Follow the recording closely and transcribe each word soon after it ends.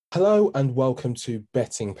Hello and welcome to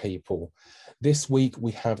Betting People. This week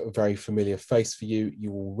we have a very familiar face for you.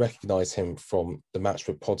 You will recognise him from the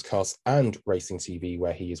Matchbook podcast and Racing TV,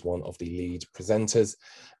 where he is one of the lead presenters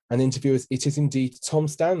and interviewers. It is indeed Tom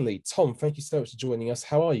Stanley. Tom, thank you so much for joining us.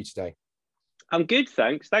 How are you today? I'm good,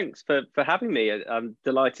 thanks. Thanks for having me. I'm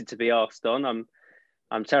delighted to be asked on.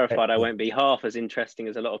 I'm terrified I won't be half as interesting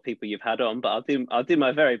as a lot of people you've had on, but I'll do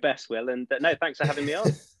my very best, Will. And no, thanks for having me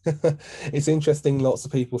on. It's interesting. Lots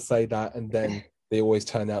of people say that, and then they always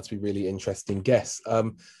turn out to be really interesting guests.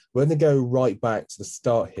 We're going to go right back to the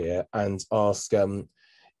start here and ask.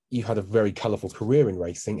 You had a very colourful career in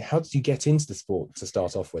racing. How did you get into the sport to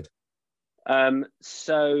start off with? The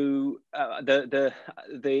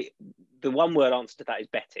one word answer to that is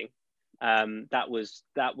betting. That was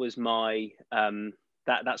my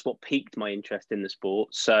that's what piqued my interest in the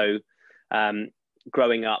sport. So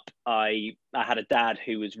growing up, I had a dad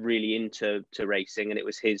who was really into racing, and it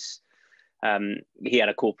was his. He had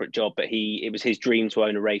a corporate job, but it was his dream to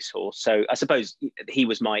own a racehorse. So I suppose he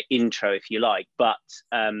was my intro, if you like. But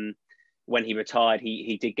when he retired,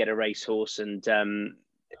 he did get a racehorse, and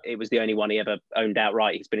it was the only one he ever owned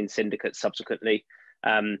outright. He's been in syndicates subsequently.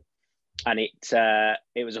 And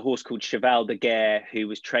it was a horse called Cheval de Guerre, who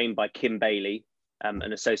was trained by Kim Bailey,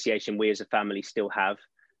 an association we as a family still have.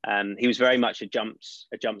 He was very much a jumps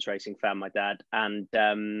racing fan, my dad, and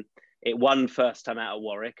it won first time out at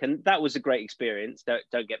Warwick, and that was a great experience.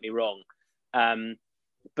 Don't get me wrong, but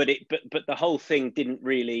the whole thing didn't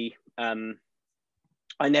really.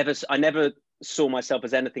 I never saw myself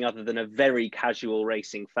as anything other than a very casual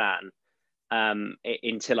racing fan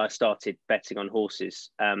until I started betting on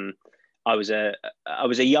horses. I was a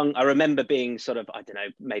young, I remember being sort of, I don't know,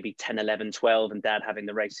 maybe 10, 11, 12, and dad having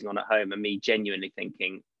the racing on at home, and me genuinely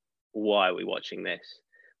thinking, why are we watching this?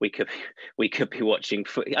 We could be watching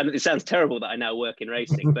I mean, it sounds terrible that I now work in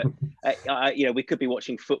racing, but we could be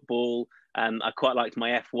watching football. I quite liked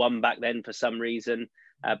my F1 back then for some reason,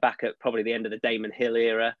 back at probably the end of the Damon Hill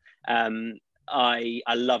era. I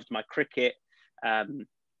loved my cricket.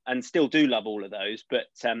 And still do love all of those, but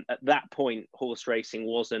at that point, horse racing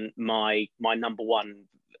wasn't my number one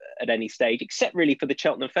at any stage, except really for the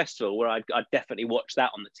Cheltenham Festival, where I'd definitely watch that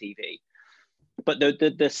on the TV. But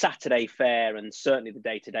the Saturday fair and certainly the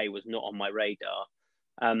day-to-day was not on my radar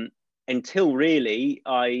until really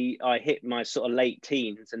I hit my sort of late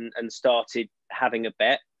teens and started having a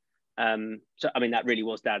bet. So I mean, that really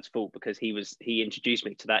was Dad's fault, because he introduced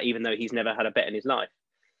me to that, even though he's never had a bet in his life,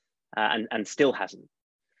 and still hasn't.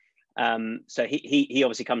 So he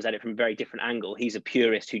obviously comes at it from a very different angle. He's a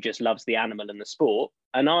purist who just loves the animal and the sport,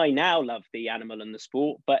 and I now love the animal and the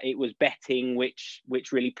sport. But it was betting which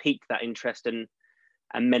really piqued that interest and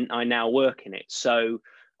meant I now work in it. So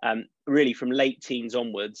really, from late teens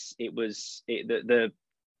onwards, the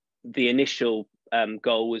initial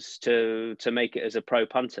goal was to make it as a pro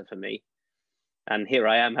punter for me. And here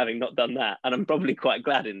I am, having not done that, and I'm probably quite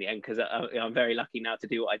glad in the end, because I'm very lucky now to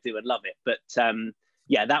do what I do and love it. But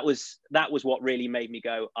yeah, that was what really made me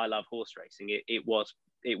go, I love horse racing. It was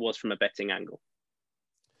from a betting angle.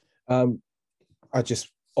 I just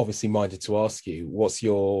obviously minded to ask you, what's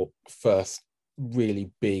your first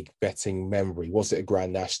really big betting memory? Was it a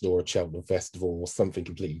Grand National or a Cheltenham Festival or something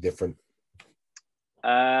completely different?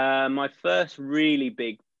 My first really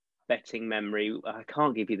big betting memory, I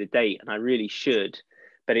can't give you the date, and I really should,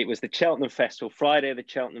 but it was the Cheltenham Festival, Friday of the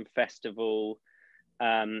Cheltenham Festival,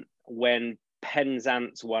 when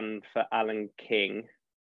Penzance won for Alan King.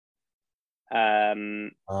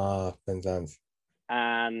 Penzance.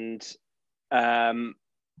 And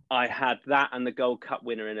I had that and the Gold Cup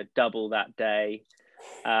winner in a double that day.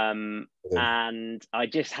 And I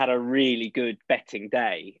just had a really good betting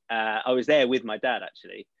day. I was there with my dad,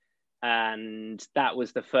 actually. And that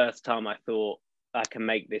was the first time I thought, I can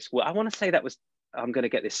make this. Well, I want to say that was, I'm going to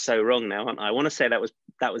get this so wrong now, aren't I? I want to say that was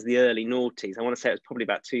the early noughties. I want to say it was probably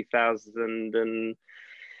about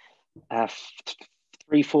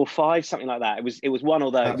 2003, 4, 5, something like that. It was one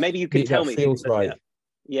or those. Maybe you can tell me. Feels right.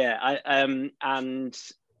 Yeah. And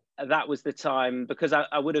that was the time, because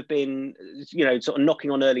I would have been, sort of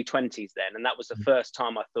knocking on early 20s then, and that was the first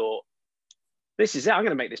time I thought, this is it. I'm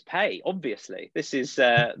going to make this pay. Obviously, this is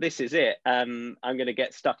it. I'm going to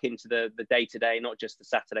get stuck into the day-to-day, not just the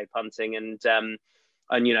Saturday punting, and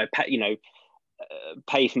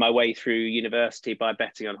pay for my way through university by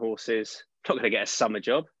betting on horses. I'm not going to get a summer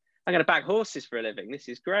job. I'm going to back horses for a living. This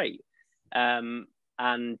is great. That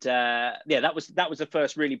was the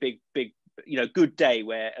first really big, good day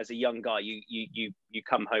where, as a young guy, you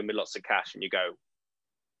come home with lots of cash and you go,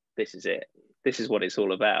 this is it. This is what it's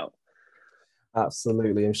all about.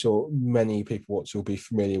 Absolutely. I'm sure many people watching will be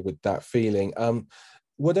familiar with that feeling.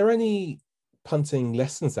 Were there any punting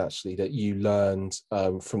lessons actually that you learned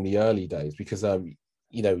from the early days? Because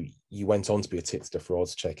you went on to be a tipster for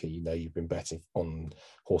Oddschecker. You've been betting on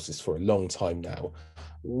horses for a long time now.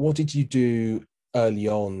 What did you do early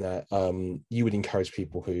on that you would encourage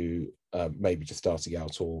people who maybe just starting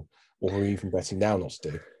out or who are even betting now not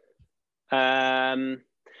to do?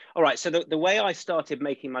 All right. So the way I started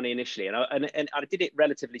making money initially, and I did it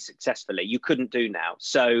relatively successfully. You couldn't do now.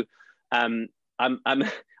 So I'm a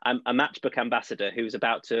matchbook ambassador who's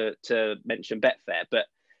about to mention Betfair, but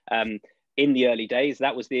in the early days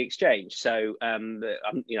that was the exchange. So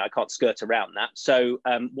I can't skirt around that. So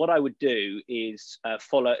what I would do is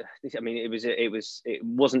follow. I mean, it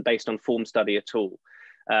wasn't based on form study at all.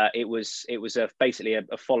 It was basically a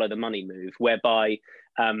follow the money move, whereby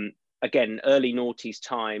again, early noughties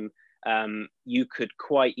time, you could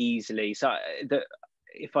quite easily. So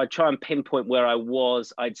if I try and pinpoint where I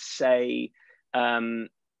was, I'd say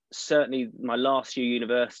certainly my last year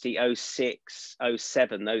university, 06,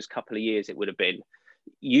 07, those couple of years it would have been,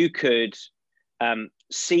 you could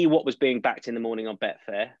see what was being backed in the morning on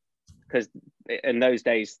Betfair, because in those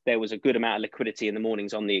days there was a good amount of liquidity in the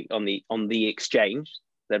mornings on the exchange.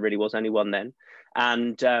 There really was only one then.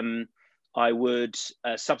 And I would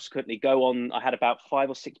subsequently go on. I had about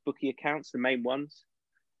 5 or 6 bookie accounts, the main ones,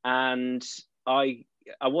 and I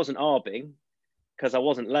wasn't arbing because I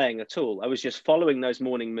wasn't laying at all. I was just following those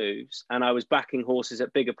morning moves, and I was backing horses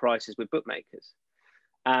at bigger prices with bookmakers,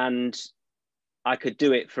 and I could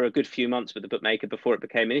do it for a good few months with the bookmaker before it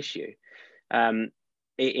became an issue.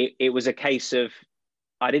 It was a case of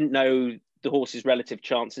I didn't know the horse's relative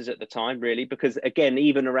chances at the time, really, because again,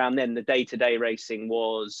 even around then, the day-to-day racing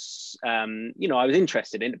was, I was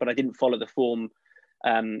interested in it, but I didn't follow the form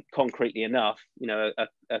concretely enough.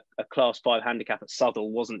 A Class 5 handicap at Southwell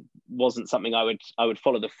wasn't something I would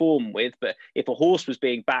follow the form with. But if a horse was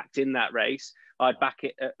being backed in that race, I'd back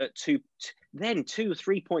it at 2 or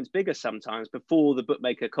 3 points bigger sometimes before the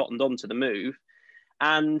bookmaker cottoned on to the move.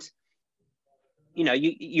 And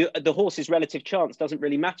the horse's relative chance doesn't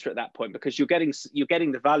really matter at that point, because you're getting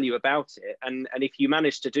the value about it. And if you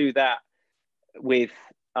manage to do that with,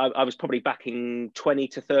 I was probably backing 20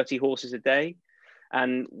 to 30 horses a day.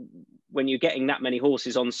 And when you're getting that many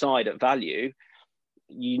horses on side at value,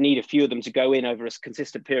 you need a few of them to go in over a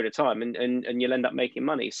consistent period of time, and you'll end up making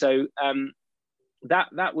money. So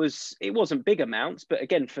it wasn't big amounts, but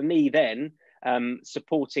again, for me then,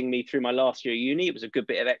 supporting me through my last year of uni, it was a good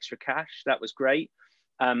bit of extra cash. That was great.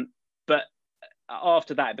 But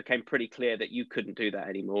after that, it became pretty clear that you couldn't do that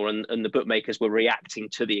anymore, and the bookmakers were reacting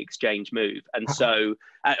to the exchange move, and so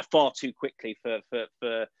far too quickly for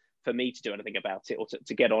me to do anything about it, or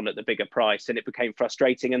to get on at the bigger price, and it became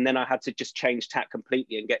frustrating. And then I had to just change tack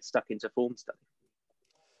completely and get stuck into form study.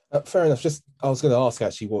 Fair enough. I was going to ask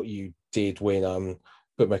actually what you did when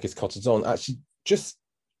bookmakers cottoned on. Actually, just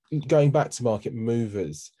going back to market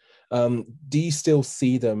movers, do you still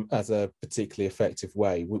see them as a particularly effective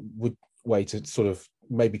way to sort of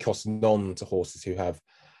maybe cotton on to horses who have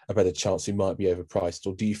a better chance, who might be overpriced,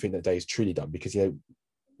 or do you think that day is truly done? Because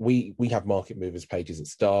we have market movers pages at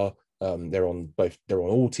Star. They're on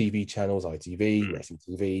all TV channels, ITV, Racing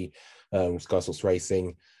TV, Sky Sports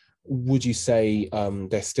Racing. Would you say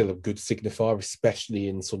they're still a good signifier, especially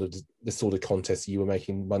in sort of the sort of contests you were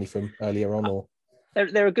making money from earlier on? Or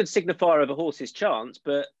they're a good signifier of a horse's chance,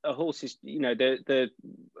 but a horse's a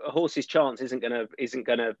horse's chance isn't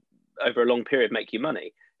gonna over a long period make you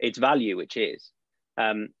money. It's value which is.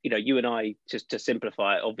 You and I, just to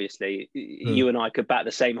simplify it, obviously, you and I could back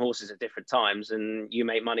the same horses at different times, and you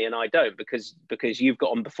make money and I don't, because you've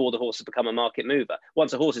got on before the horse has become a market mover.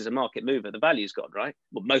 Once a horse is a market mover, the value's gone, right?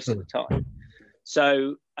 Well, most of the time.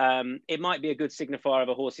 So it might be a good signifier of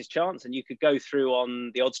a horse's chance, and you could go through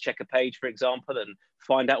on the Oddschecker page, for example, and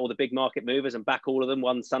find out all the big market movers and back all of them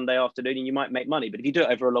one Sunday afternoon, and you might make money. But if you do it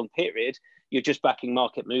over a long period, you're just backing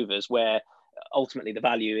market movers, where ultimately the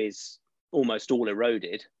value is almost all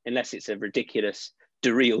eroded, unless it's a ridiculous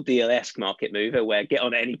De Real Deal-esque market mover where get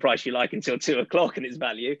on at any price you like until 2 o'clock and its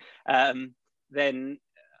value. Then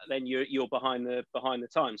you're behind the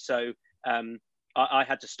times. So I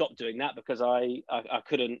had to stop doing that because I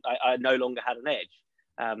no longer had an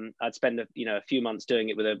edge. I'd spend a few months doing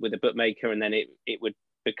it with a bookmaker, and then it would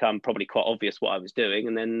become probably quite obvious what I was doing,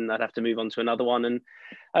 and then I'd have to move on to another one. And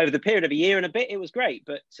over the period of a year and a bit, it was great,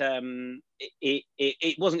 but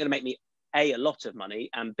it wasn't going to make me a lot of money,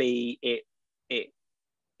 and B, it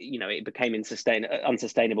became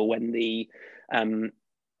unsustainable when the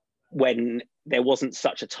when there wasn't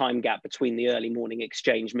such a time gap between the early morning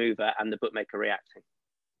exchange mover and the bookmaker reacting.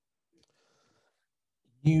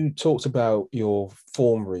 You talked about your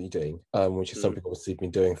form reading, which is something obviously you've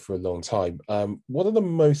been doing for a long time. What are the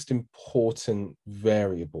most important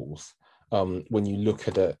variables when you look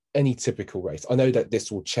at any typical race? I know that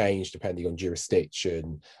this will change depending on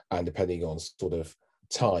jurisdiction and depending on sort of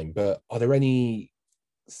time, but are there any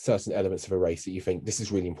certain elements of a race that you think this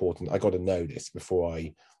is really important? I got to know this before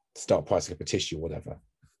I start pricing a petition or whatever.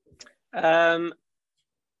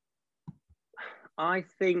 I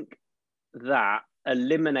think that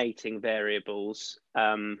eliminating variables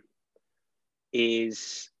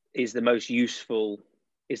is the most useful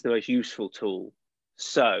tool.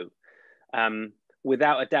 So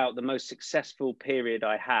without a doubt, the most successful period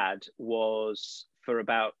I had was for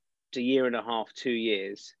about a year and a half, 2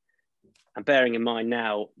 years. And bearing in mind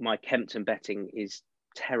now, my Kempton betting is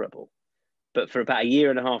terrible. But for about a year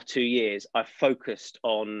and a half, 2 years, I focused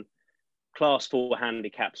on class 4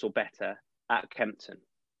 handicaps or better at Kempton.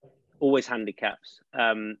 Always handicaps,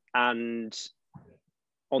 and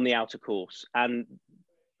on the outer course. And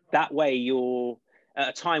that way you're at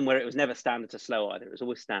a time where it was never standard to slow either. It was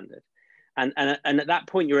always standard. And at that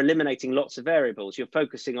point, you're eliminating lots of variables. You're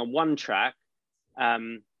focusing on one track.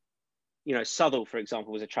 You know, Southall, for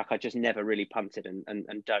example, was a track I just never really punted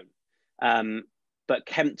and don't. But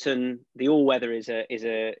Kempton, the all-weather is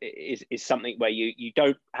something where you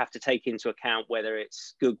don't have to take into account whether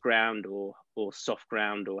it's good ground or soft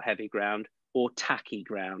ground or heavy ground or tacky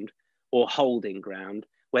ground or holding ground,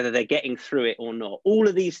 whether they're getting through it or not. All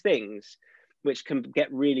of these things, which can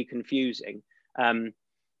get really confusing.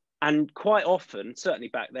 And quite often, certainly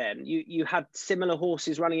back then, you had similar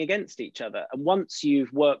horses running against each other. And once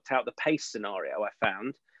you've worked out the pace scenario, I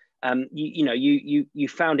found, you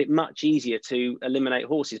found it much easier to eliminate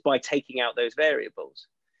horses by taking out those variables.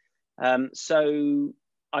 So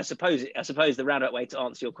I suppose the roundabout way to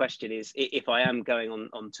answer your question is, if I am going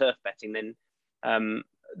on turf betting, then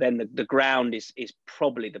the ground is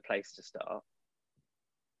probably the place to start.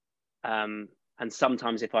 And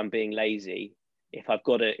sometimes if I'm being lazy, if I've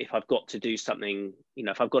got to do something, you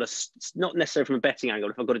know, if I've got to, not necessarily from a betting angle,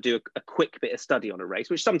 if I've got to do a quick bit of study on a race,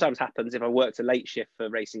 which sometimes happens if I worked a late shift for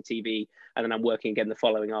Racing TV and then I'm working again the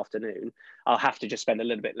following afternoon, I'll have to just spend a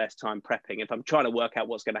little bit less time prepping. If I'm trying to work out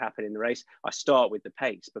what's going to happen in the race, I start with the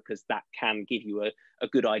pace, because that can give you a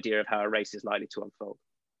good idea of how a race is likely to unfold.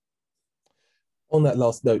 On that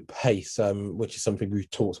last note, pace, which is something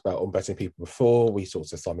we've talked about on Betting People before. We talked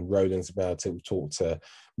to Simon Rowlands about it. We talked to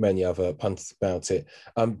many other punters about it.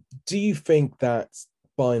 Do you think that,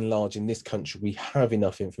 by and large, in this country, we have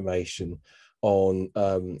enough information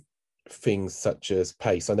on things such as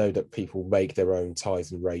pace? I know that people make their own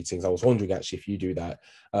ties and ratings. I was wondering, actually, if you do that.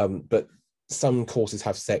 But some courses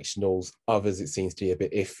have sectionals. Others, it seems to be a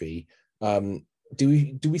bit iffy. Do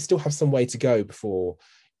we still have some way to go before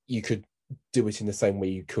you could do it in the same way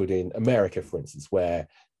you could in America, for instance, where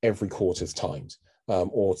every quarter is timed,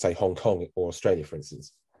 or say Hong Kong or Australia, for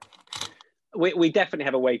instance? We definitely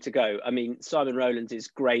have a way to go. I mean, Simon Rowlands is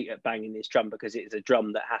great at banging this drum because it's a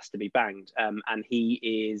drum that has to be banged. And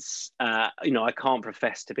he is, I can't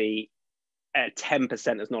profess to be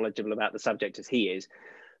 10% as knowledgeable about the subject as he is,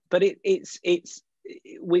 but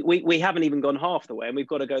we haven't even gone half the way, and we've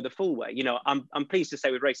got to go the full way. You know, I'm pleased to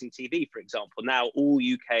say with Racing TV, for example, now all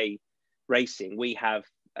UK racing, we have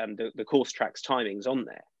the course tracks timings on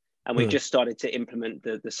there, and we've just started to implement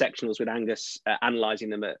the sectionals with Angus analysing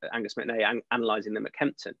them at Angus McNay, analysing them at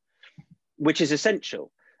Kempton, which is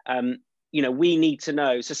essential. We need to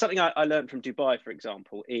know. So something I learned from Dubai, for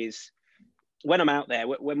example, is when I'm out there,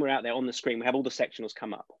 when we're out there on the screen, we have all the sectionals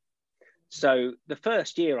come up. So the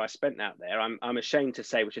first year I spent out there, I'm ashamed to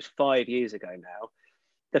say, which is 5 years ago now,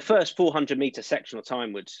 the first 400-meter sectional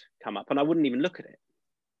time would come up, and I wouldn't even look at it.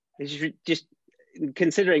 It's just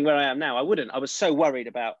considering where I am now, I wouldn't. I was so worried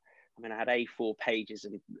about. I mean, I had A4 pages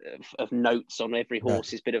of notes on every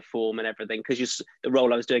horse's bit of form and everything, because the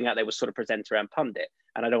role I was doing out there was sort of presenter and pundit,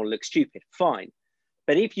 and I don't want to look stupid. Fine.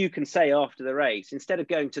 But if you can say after the race, instead of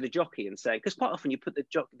going to the jockey and saying, because quite often you put the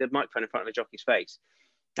microphone in front of a jockey's face,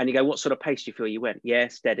 and you go, "What sort of pace do you feel you went?" "Yeah,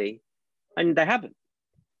 steady." And they haven't.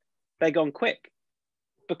 They've gone quick.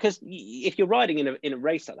 Because if you're riding in a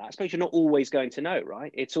race like that, I suppose you're not always going to know,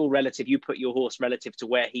 right? It's all relative. You put your horse relative to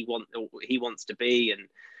where he wants to be, and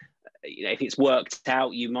if it's worked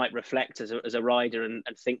out, you might reflect as a rider and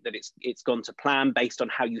think that it's gone to plan based on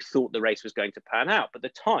how you thought the race was going to pan out. But the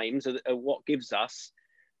times are what gives us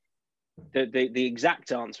the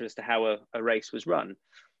exact answer as to how a race was run.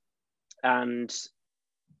 And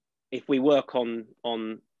if we work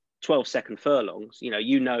on 12-second furlongs,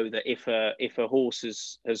 you know that if a horse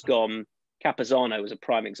has gone, Capizano was a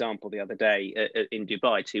prime example the other day in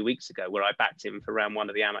Dubai 2 weeks ago, where I backed him for round 1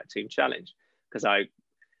 of the Amak Toon Challenge, because I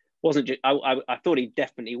thought he'd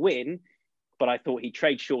definitely win, but I thought he'd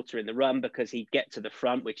trade shorter in the run because he'd get to the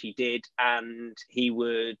front, which he did, and he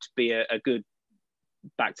would be a good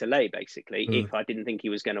back to lay, basically, if I didn't think he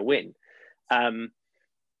was going to win. And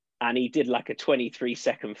he did like a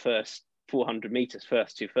 23-second first 400 meters,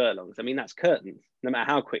 first 2 furlongs. I mean, that's curtains. No matter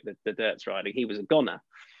how quick the dirt's riding, he was a goner.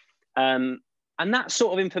 And that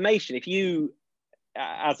sort of information, if you,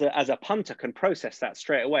 as a punter, can process that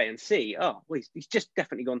straight away and see, well, he's just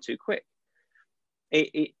definitely gone too quick.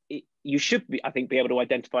 You should be, I think, be able to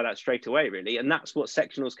identify that straight away, really. And that's what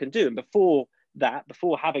sectionals can do. And before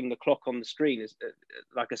having the clock on the screen, is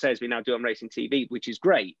like I say, as we now do on Racing TV, which is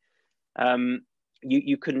great,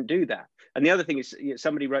 you couldn't do that. And the other thing is,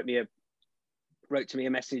 somebody wrote to me a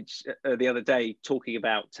message the other day talking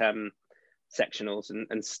about sectionals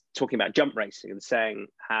and talking about jump racing, and saying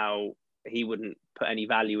how he wouldn't put any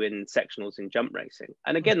value in sectionals in jump racing.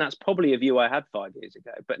 And again, that's probably a view I had 5 years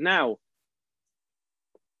ago, but now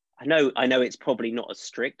I know it's probably not as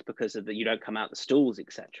strict because of you don't come out the stalls,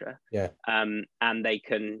 etc. Yeah. And they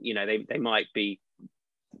can, they might be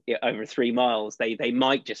over 3 miles. They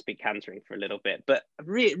might just be cantering for a little bit, but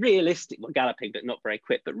galloping, but not very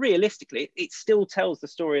quick. But realistically, it still tells the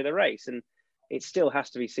story of the race, and it still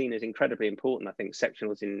has to be seen as incredibly important, I think,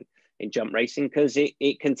 sectionals in jump racing, because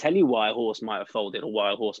it can tell you why a horse might have folded or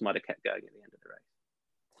why a horse might have kept going at the end of the race.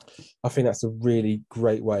 I think that's a really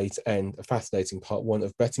great way to end a fascinating part 1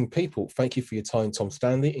 of Betting People. Thank you for your time, Tom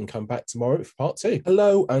Stanley, and come back tomorrow for part 2.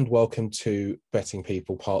 Hello and welcome to Betting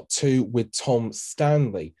People part 2 with Tom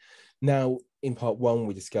Stanley. Now, in part 1,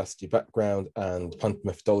 we discussed your background and punt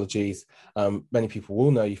methodologies. Many people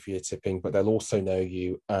will know you for your tipping, but they'll also know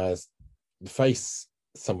you as the face,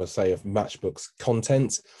 some would say, of Matchbook's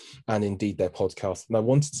content and indeed their podcast. And I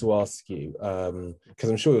wanted to ask you, because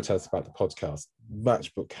I'm sure you'll tell us about the podcast,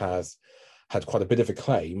 Matchbook has had quite a bit of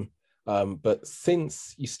acclaim, but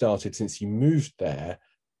since you moved there,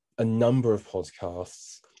 a number of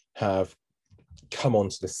podcasts have come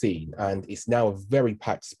onto the scene, and it's now a very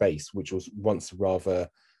packed space, which was once a rather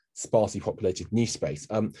sparsely populated niche space.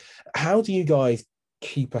 How do you guys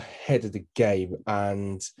keep ahead of the game,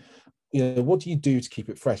 and what do you do to keep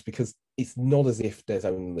it fresh? Because it's not as if there's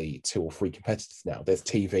only 2 or 3 competitors now. There's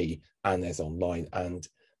TV and there's online, and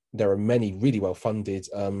there are many really well-funded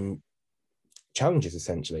challenges,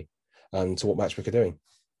 essentially, to what Matchbook are doing.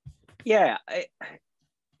 Yeah, I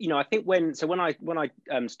think when I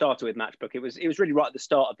started with Matchbook, it was really right at the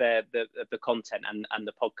start of the content and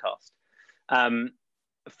the podcast.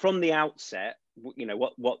 From the outset,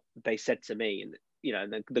 what they said to me, and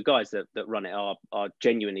the guys that run it are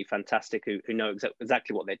genuinely fantastic, who know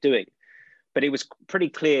exactly what they're doing. But it was pretty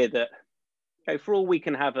clear that, for all we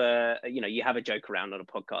can have you have a joke around on a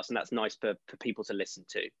podcast, and that's nice for people to listen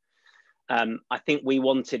to. I think we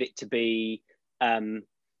wanted it to be,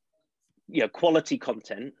 quality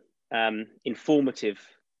content, informative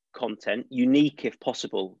content, unique if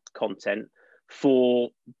possible content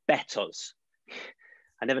for bettors.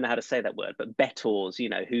 I never know how to say that word, but bettors,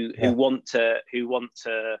 who want to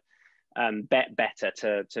bet better,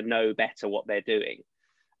 to know better what they're doing.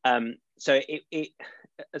 So it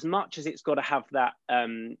as much as it's got to have that,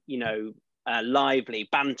 lively,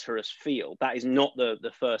 banterous feel, that is not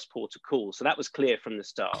the first port of call. So that was clear from the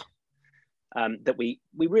start, that we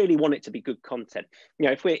really want it to be good content.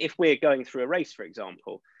 If we're going through a race, for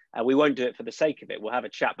example, we won't do it for the sake of it. We'll have a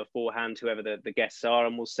chat beforehand, whoever the guests are,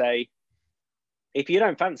 and we'll say, if you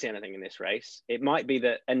don't fancy anything in this race, it might be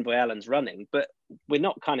that Envoy Allen's running, but we're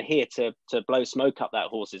not kind of here to blow smoke up that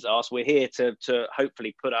horse's arse. We're here to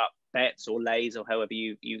hopefully put up bets or lays, or however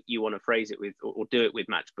you want to phrase it with, or do it with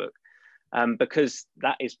Matchbook, because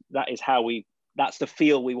that's the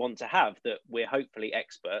feel we want to have, that we're hopefully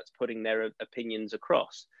experts putting their opinions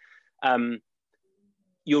across.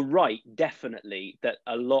 You're right, definitely, that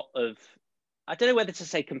a lot of, I don't know whether to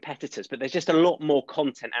say competitors, but there's just a lot more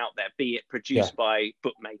content out there, be it produced by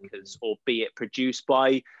bookmakers or be it produced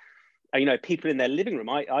by, people in their living room.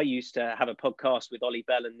 I used to have a podcast with Ollie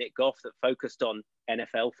Bell and Nick Goff that focused on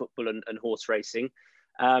NFL football and horse racing.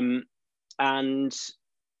 Nick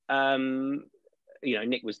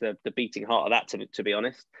was the beating heart of that, to be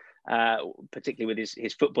honest, particularly with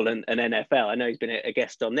his football and NFL. I know he's been a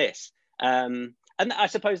guest on this. And I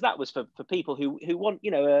suppose that was for people who want,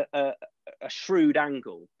 a shrewd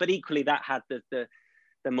angle, but equally that had the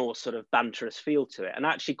more sort of banterous feel to it. And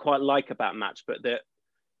I actually quite like about Matchbook that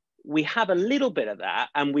we have a little bit of that,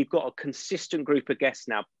 and we've got a consistent group of guests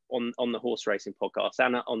now on the horse racing podcast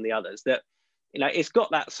and on the others, that it's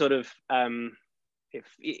got that sort of I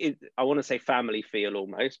want to say family feel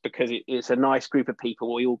almost, because it's a nice group of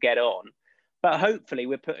people, we all get on, but hopefully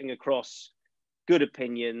we're putting across good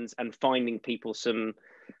opinions and finding people some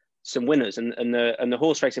winners, and the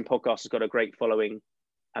horse racing podcast has got a great following.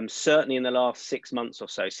 Certainly in the last 6 months or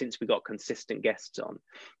so, since we got consistent guests on,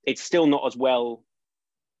 it's still not as well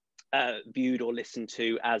viewed or listened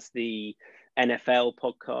to as the NFL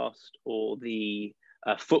podcast or the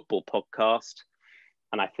football podcast,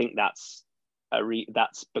 and I think that's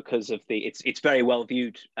because of it's very well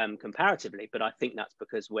viewed comparatively, but I think that's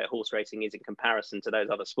because where horse racing is in comparison to those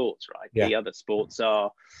other sports, right? Yeah. The other sports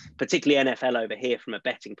are, particularly NFL over here, from a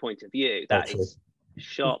betting point of view, that is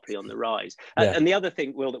sharply on the rise. Yeah. And the other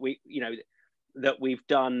thing, Will, that that we've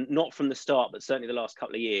done, not from the start, but certainly the last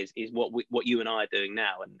couple of years, is what you and I are doing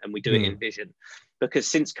now, and we do it in Vision, because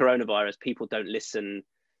since coronavirus, people don't listen,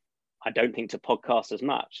 I don't think, to podcasts as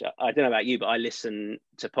much. I don't know about you, but I listen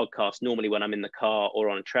to podcasts normally when I'm in the car or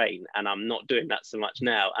on a train, and I'm not doing that so much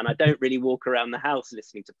now. And I don't really walk around the house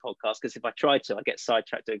listening to podcasts, because if I try to, I get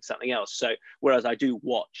sidetracked doing something else. So whereas I do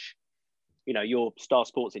watch, your Star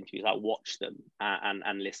Sports interviews, I watch them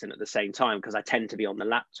and listen at the same time, because I tend to be on the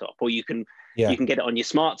laptop, or you can get it on your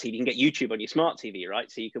smart TV. You can get YouTube on your smart TV,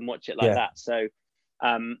 right? So you can watch it like that. So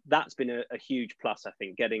that's been a huge plus, I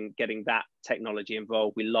think, getting that technology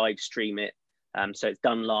involved. We live stream it, so it's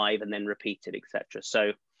done live and then repeated, etc.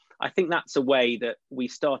 So I think that's a way that we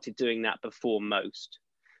started doing that before most.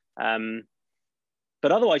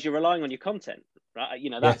 But otherwise, you're relying on your content, right?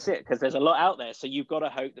 That's it, because there's a lot out there. So you've got to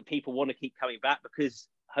hope that people want to keep coming back, because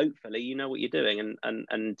hopefully you know what you're doing,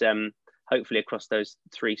 and hopefully across those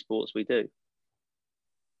 3 sports we do.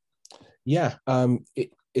 Yeah,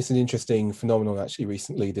 it's an interesting phenomenon actually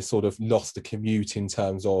recently, this sort of lost the commute in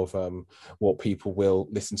terms of what people will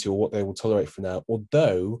listen to or what they will tolerate for now.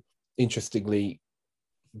 Although, interestingly,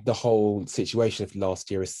 the whole situation of last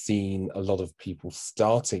year has seen a lot of people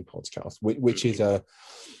starting podcasts, which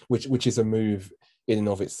is a move in and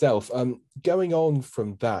of itself. Going on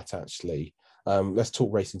from that, actually, let's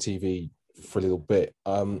talk racing TV for a little bit.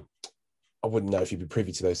 I wouldn't know if you'd be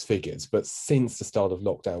privy to those figures, but since the start of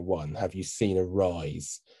lockdown 1, have you seen a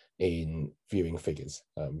rise in viewing figures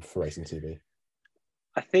for racing TV?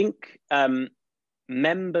 I think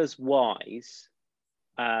members wise,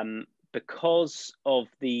 because of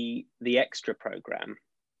the extra program,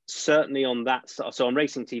 certainly on that, so on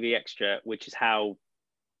Racing TV Extra, which is how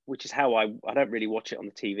I don't really watch it on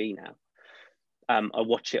the TV now. I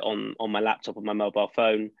watch it on my laptop, on my mobile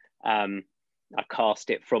phone. I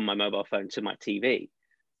cast it from my mobile phone to my TV,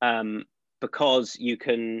 because you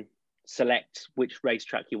can select which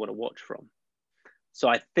racetrack you want to watch from. So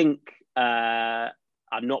I think I'm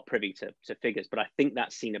not privy to figures, but I think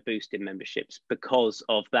that's seen a boost in memberships because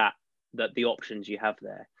of that the options you have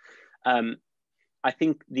there. I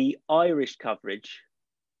think the Irish coverage,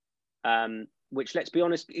 which, let's be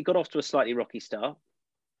honest, it got off to a slightly rocky start.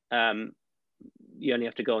 You only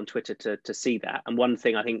have to go on Twitter to see that. And one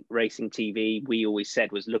thing I think Racing TV, we always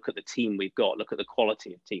said, was look at the team we've got, look at the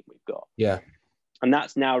quality of team we've got. Yeah. And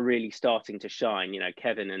that's now really starting to shine.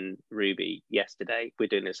 Kevin and Ruby yesterday, we're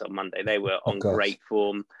doing this on Monday, they were on great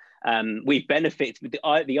form. We've benefited with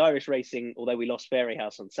the Irish racing, although we lost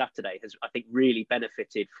Fairyhouse on Saturday, has, I think, really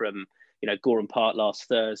benefited from, Gorham Park last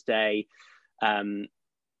Thursday.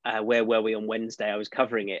 Where were we on Wednesday? I was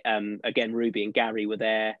covering it. Again, Ruby and Gary were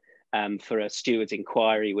there for a steward's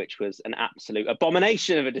inquiry, which was an absolute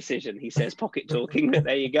abomination of a decision, he says, pocket talking, but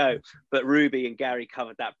there you go. But Ruby and Gary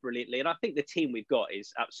covered that brilliantly. And I think the team we've got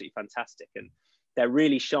is absolutely fantastic, and they're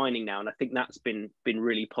really shining now. And I think that's been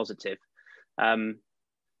really positive. And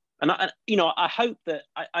I hope that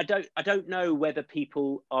I don't know whether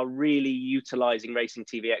people are really utilizing Racing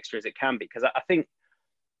TV Extra as it can be, because I think,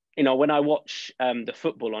 when I watch the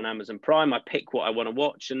football on Amazon Prime, I pick what I want to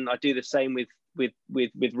watch, and I do the same with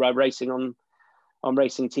racing on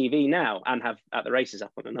Racing TV now, and have At the Races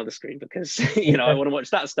up on another screen, because I want to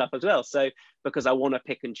watch that stuff as well. So because I want to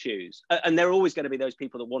pick and choose, and there are always going to be those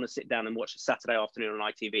people that want to sit down and watch a Saturday afternoon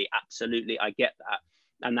on ITV. Absolutely, I get that,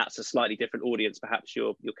 and that's a slightly different audience perhaps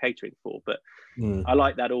you're catering for. But I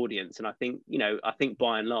like that audience, and I think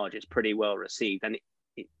by and large it's pretty well received, and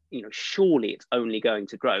surely it's only going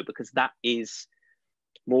to grow, because that is,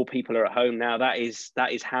 more people are at home now. That is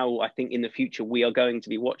how I think in the future we are going to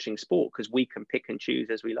be watching sport, because we can pick and choose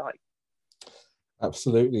as we like.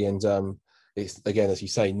 Absolutely. And it's, again, as you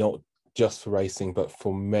say, not just for racing, but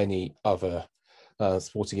for many other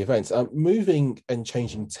sporting events. Moving and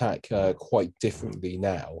changing tack quite differently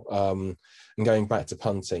now, and going back to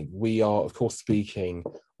punting, we are, of course, speaking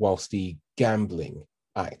whilst the Gambling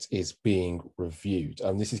Act is being reviewed.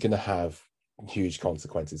 This is going to have huge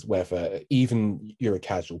consequences, whether even you're a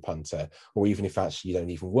casual punter, or even if actually you don't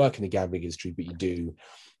even work in the gambling industry, but you do,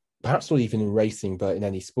 perhaps not even in racing, but in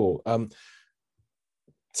any sport.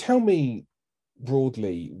 Tell me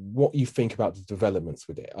broadly what you think about the developments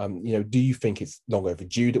with it. Do you think it's long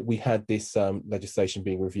overdue that we had this legislation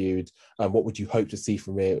being reviewed? What would you hope to see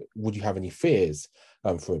from it? Would you have any fears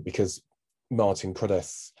for it? Because Martin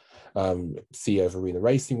Prodes, CEO of Arena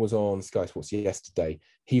Racing, was on Sky Sports yesterday.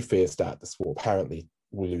 He fears that the sport apparently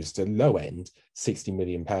will lose to low end £60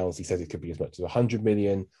 million. He says it could be as much as 100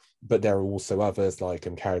 million, but there are also others like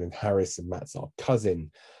Carolyn Harris and Matt Sarkazin,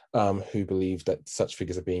 who believe that such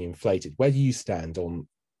figures are being inflated. Where do you stand on,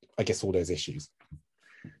 I guess, all those issues?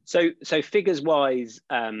 So figures wise,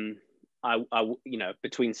 I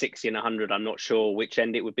between 60 and 100, I'm not sure which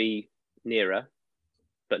end it would be nearer,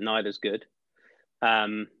 but neither's good.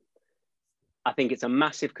 I think it's a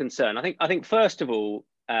massive concern. I think first of all,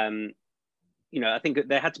 I think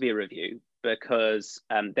there had to be a review because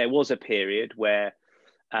there was a period where,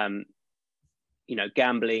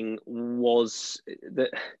 gambling was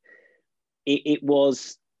that it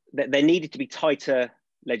was that there needed to be tighter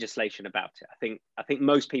legislation about it. I think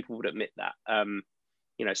most people would admit that.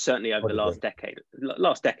 Certainly over the last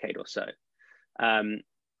decade or so.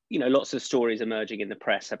 Lots of stories emerging in the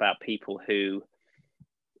press about people who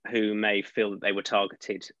may feel that they were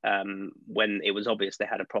targeted when it was obvious they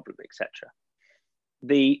had a problem, etc.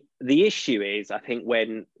 The issue is, I think,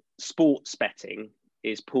 when sports betting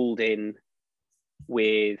is pulled in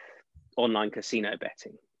with online casino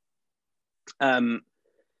betting.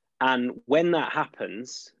 And when that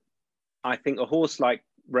happens, I think a horse like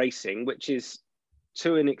racing, which is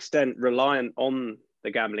to an extent reliant on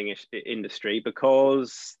the gambling industry,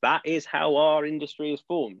 because that is how our industry is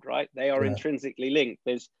formed, right? They are intrinsically linked.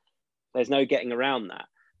 There's no getting around that.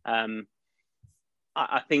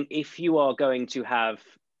 I think if you are going to have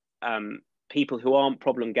people who aren't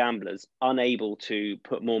problem gamblers unable to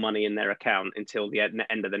put more money in their account until the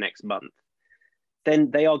end of the next month,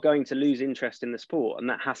 then they are going to lose interest in the sport. And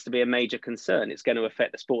that has to be a major concern. It's going to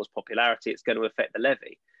affect the sport's popularity. It's going to affect the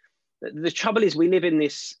levy. The trouble is we live in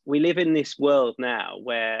this world now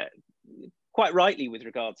where, quite rightly with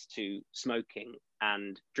regards to smoking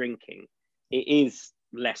and drinking, it is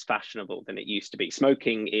less fashionable than it used to be.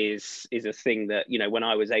 Smoking is a thing that, when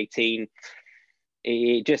I was 18,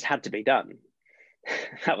 it just had to be done.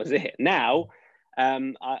 That was it. Now,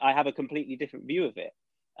 I have a completely different view of it.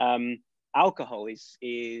 Alcohol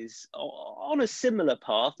is on a similar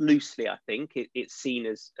path, loosely. I think it's seen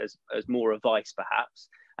as more a vice, perhaps.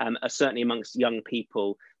 Certainly amongst young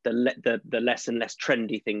people, the less and less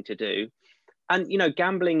trendy thing to do. And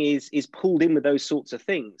gambling is pulled in with those sorts of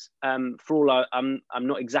things. For all I'm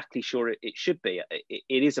not exactly sure it should be.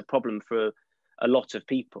 It is a problem for a lot of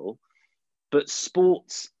people, but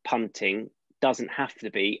sports punting doesn't have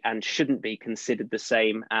to be and shouldn't be considered the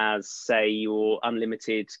same as, say, your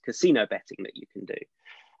unlimited casino betting that you can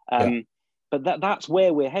do. But that's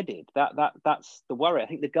where we're headed. That's the worry. I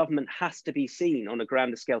think the government has to be seen on a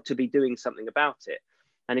grander scale to be doing something about it.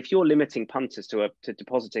 And if you're limiting punters to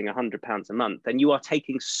depositing £100 a month, then you are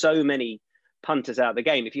taking so many punters out of the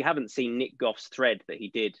game. If you haven't seen Nick Goff's thread that he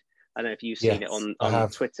did, I don't know if you've seen it on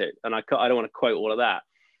Twitter, and I don't want to quote all of that.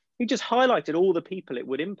 He just highlighted all the people it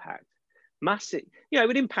would impact. Massive, it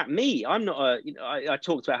would impact me. I'm not I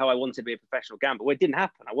talked about how I wanted to be a professional gambler. Well, it didn't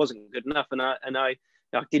happen. I wasn't good enough, and I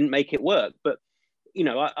didn't make it work. But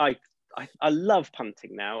I love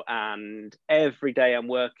punting now, and every day I'm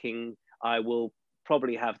working, I will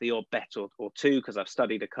probably have the odd bet or two because I've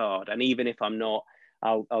studied a card. And even if I'm not,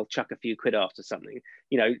 I'll chuck a few quid after something.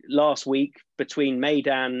 Last week between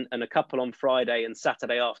Maidan and a couple on Friday and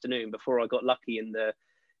Saturday afternoon, before I got lucky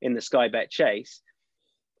in the Sky Bet chase,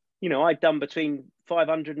 I'd done between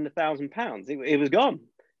 £500 and £1,000. It was gone.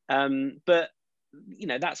 But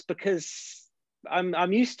that's because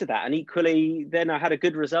I'm used to that. And equally, then I had a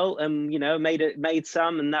good result and made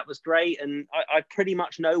some, and that was great. And I pretty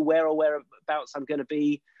much know where or whereabouts I'm going to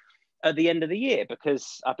be at the end of the year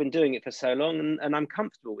because I've been doing it for so long, and I'm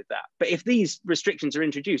comfortable with that. But if these restrictions are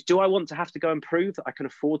introduced, do I want to have to go and prove that I can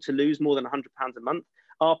afford to lose more than £100 a month?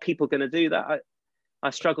 Are people going to do that? I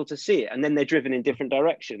struggle to see it. And then they're driven in different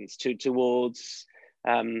directions towards,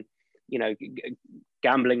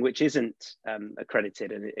 gambling, which isn't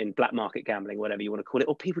accredited in black market gambling, whatever you want to call it,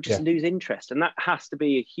 or people just lose interest. And that has to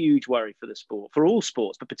be a huge worry for the sport, for all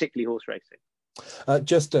sports, but particularly horse racing.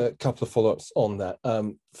 Just a couple of follow-ups on that.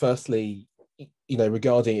 Firstly,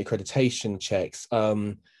 regarding accreditation checks,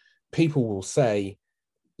 people will say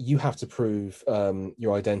you have to prove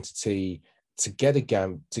your identity to get to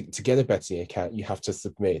get a betting account. You have to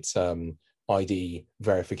submit ID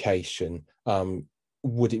verification.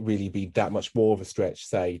 Would it really be that much more of a stretch,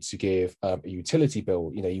 say, to give a utility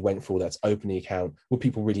bill? You went for all that to open the account. Would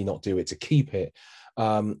people really not do it to keep it?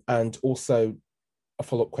 And also, a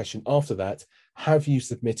follow-up question after that: have you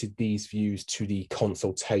submitted these views to the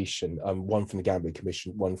consultation, one from the Gambling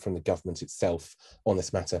Commission, one from the government itself, on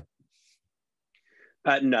this matter?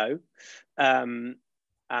 No, and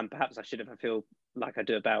perhaps I should if I feel like I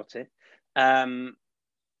do about it.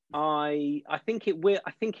 I think it will.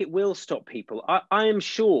 I think it will stop people. I am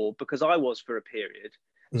sure, because I was for a period.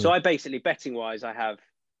 So I basically, betting wise, I'm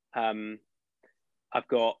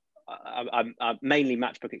mainly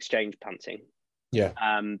Matchbook Exchange punting. Yeah.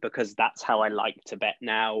 Because that's how I like to bet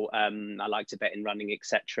now. I like to bet in running,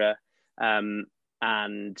 etc. I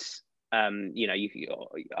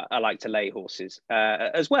like to lay horses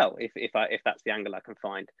as well, if that's the angle I can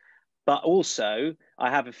find. But also, I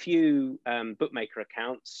have a few bookmaker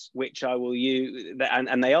accounts which I will use,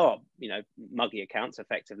 and they are, muggy accounts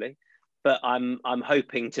effectively. But I'm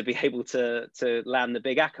hoping to be able to land the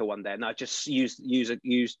big ACCA one day, and I just use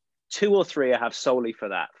 2 or 3 I have solely for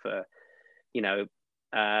that, for a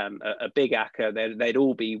big ACCA. They'd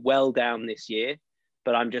all be well down this year,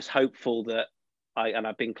 but I'm just hopeful that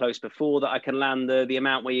I've been close before, that I can land the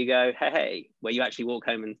amount where you go, hey, where you actually walk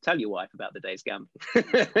home and tell your wife about the day's gambling.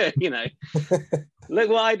 Look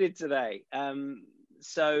what I did today.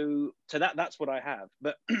 So that's what I have.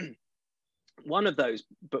 But one of those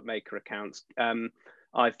bookmaker accounts,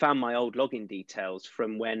 I found my old login details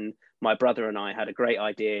from when my brother and I had a great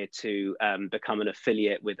idea to become an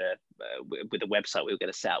affiliate with a website we were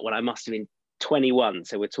going to set up when I must have been 21.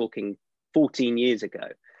 So we're talking 14 years ago.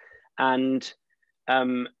 And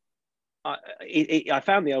I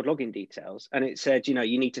found the old login details, and it said,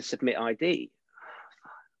 you need to submit ID.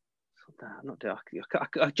 I'm not doing.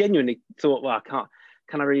 I genuinely thought, well, I can't.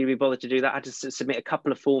 Can I really be bothered to do that? I had to submit a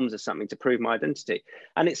couple of forms or something to prove my identity,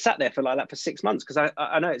 and it sat there for like that for 6 months, because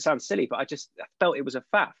I know it sounds silly, but I felt it was a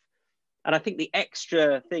faff. And I think the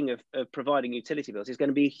extra thing of providing utility bills is going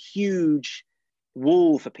to be a huge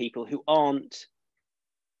wall for people who aren't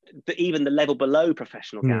even the level below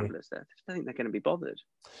professional gamblers. I don't think they're going to be bothered.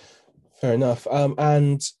 Fair enough.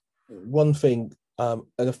 And one thing, an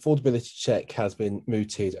affordability check has been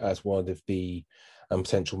mooted as one of the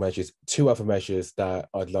potential measures. 2 other measures that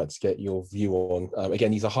I'd like to get your view on.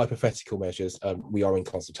 Again, these are hypothetical measures. We are in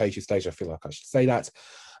consultation stage. I feel like I should say that.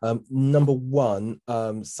 Number 1,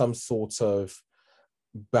 some sort of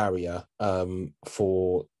barrier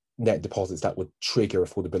for net deposits that would trigger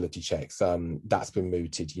affordability checks. That's been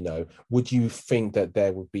mooted. Would you think that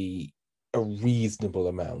there would be a reasonable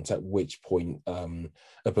amount at which point a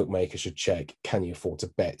bookmaker should check, can you afford to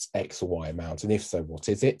bet X or Y amount? And if so, what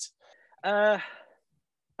is it? That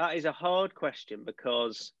is a hard question,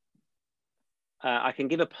 because I can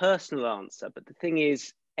give a personal answer, but the thing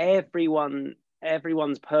is, everyone's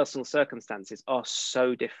personal circumstances are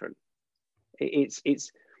so different. I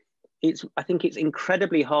think it's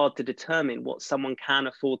incredibly hard to determine what someone can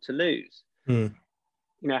afford to lose.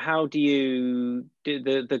 How do you do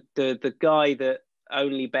the guy that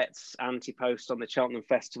only bets anti-post on the Cheltenham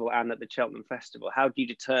Festival and at the Cheltenham Festival? How do you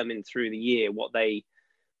determine through the year what they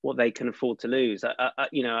can afford to lose?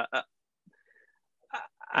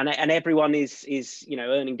 And everyone is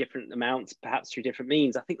earning different amounts, perhaps through different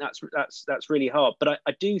means. I think that's really hard. But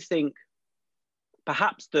I do think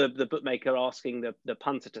perhaps the bookmaker asking the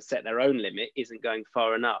punter to set their own limit isn't going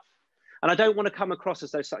far enough. And I don't want to come across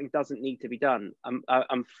as though something doesn't need to be done.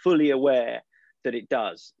 I'm fully aware that it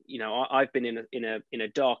does. I've been in a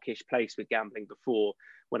darkish place with gambling before,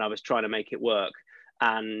 when I was trying to make it work,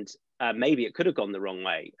 and maybe it could have gone the wrong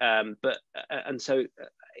way. So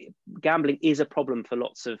gambling is a problem for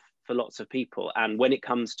lots of people. And when it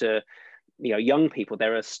comes to young people,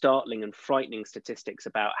 there are startling and frightening statistics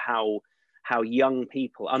about how young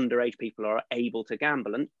people, underage people, are able to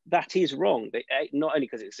gamble. And that is wrong, not only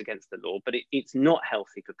because it's against the law, but it's not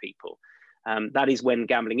healthy for people. That is when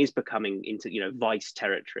gambling is becoming into vice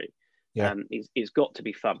territory. Yeah. It's got to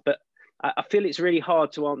be fun. But I feel it's really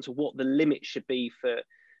hard to answer what the limit should be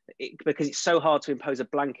because it's so hard to impose a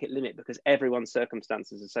blanket limit, because everyone's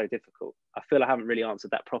circumstances are so difficult. I feel I haven't really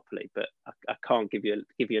answered that properly, but I can't give you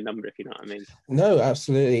a number, if you know what I mean. No,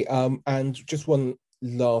 absolutely. And just one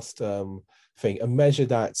last thing, a measure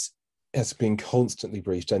that has been constantly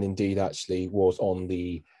breached, and indeed actually was on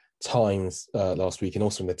the Times last week and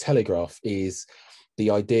also in the Telegraph is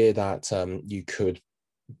the idea that you could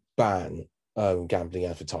ban gambling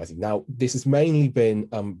advertising. Now, this has mainly been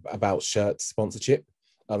about shirt sponsorship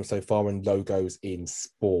so far and logos in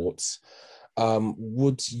sports.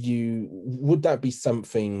 Would that be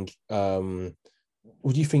something?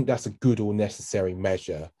 Would you think that's a good or necessary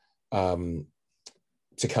measure to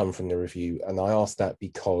come from the review? And I ask that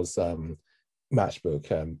because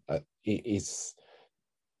Matchbook is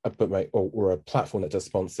a bookmaker or a platform that does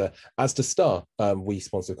sponsor, as the Star. We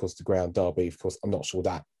sponsor, of course, the Ground Derby. Of course, I'm not sure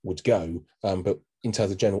that would go, but in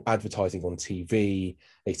terms of general advertising on TV,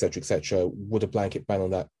 etc., would a blanket ban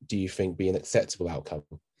on that, do you think, be an acceptable outcome?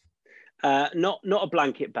 Not a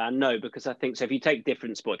blanket ban, no, because I think so. If you take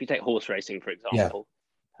different sport, if you take horse racing, for example,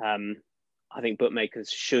 I think bookmakers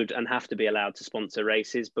should and have to be allowed to sponsor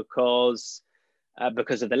races because of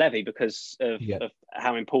the levy, because of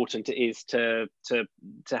how important it is to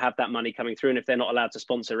have that money coming through. And if they're not allowed to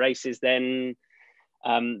sponsor races, then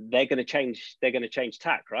they're going to change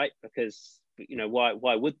tack, right? Because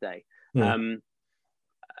why would they? The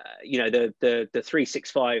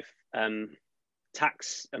 365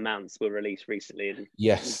 tax amounts were released recently, and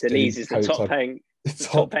yes, Denise is the top paying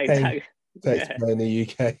taxpayer in the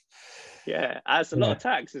UK. Yeah, that's a lot of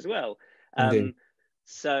tax as well.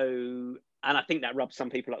 So, and I think that rubs some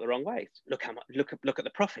people up the wrong way. Look at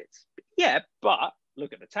the profits. Yeah, but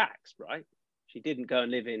look at the tax, right? She didn't go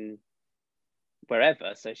and live in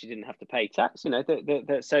wherever, so she didn't have to pay tax.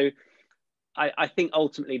 So I think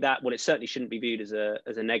ultimately it certainly shouldn't be viewed as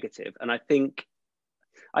a negative. And I think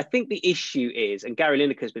the issue is, and Gary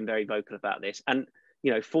Lineker has been very vocal about this, and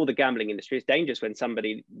for the gambling industry, it's dangerous when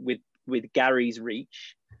somebody with Gary's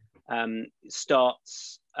reach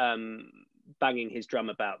starts banging his drum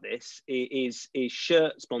about this. Is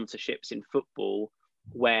shirt sponsorships in football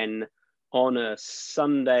when on a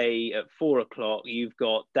Sunday at 4:00 you've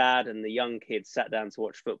got dad and the young kids sat down to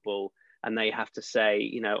watch football, and they have to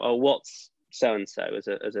say, oh, what's so and so as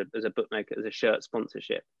a bookmaker, as a shirt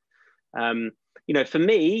sponsorship. For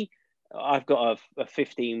me, I've got a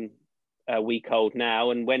 15-week-old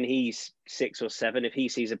now, and when he's 6 or 7, if he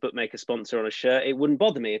sees a bookmaker sponsor on a shirt, it wouldn't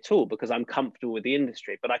bother me at all because I'm comfortable with the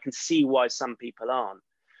industry. But I can see why some people aren't,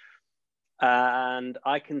 and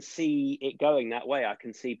I can see it going that way. I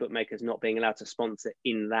can see bookmakers not being allowed to sponsor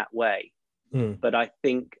in that way. But I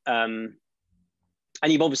think,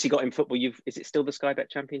 and you've obviously got in football. Is it still the Sky Bet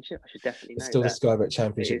Championship? I should definitely know. It's still the Sky Bet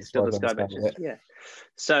Championship. It's still the Sky Bet Championship. Yeah.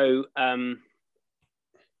 So, again,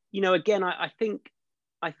 I think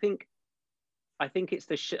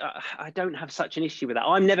it's I don't have such an issue with that.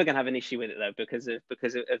 I'm never going to have an issue with it though, because of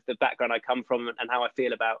the background I come from and how I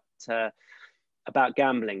feel about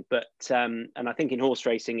gambling. But and I think in horse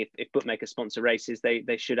racing, if bookmakers sponsor races,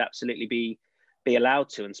 they should absolutely be allowed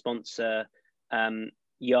to and sponsor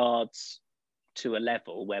yards to a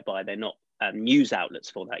level whereby they're not news outlets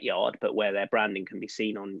for that yard, but where their branding can be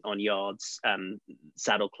seen on yards,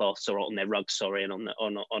 saddlecloths, or on their rugs, and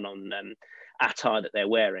on attire that they're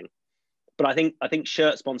wearing. But I think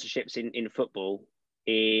shirt sponsorships in football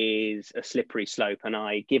is a slippery slope,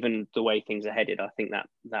 and given the way things are headed, I think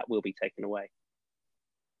that will be taken away.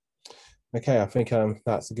 Okay, I think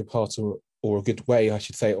that's a good part or a good way, I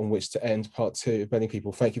should say, on which to end part 2 of Betting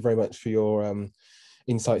People. Thank you very much for your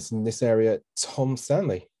insights in this area, Tom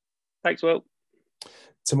Stanley. Thanks, Will.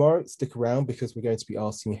 Tomorrow, stick around because we're going to be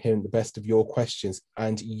asking him the best of your questions.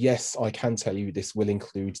 And yes, I can tell you this will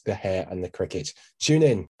include the hair and the cricket. Tune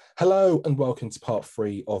in. Hello and welcome to part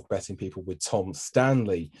 3 of Betting People with Tom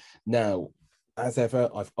Stanley. Now, as ever,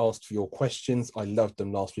 I've asked for your questions. I loved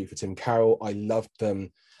them last week for Tim Carroll. I loved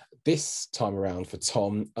them this time around for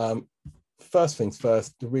Tom. First things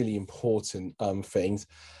first, the really important things.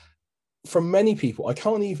 From many people, I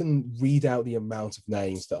can't even read out the amount of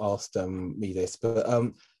names that asked me this, but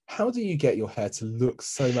how do you get your hair to look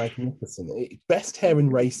so magnificent? Best hair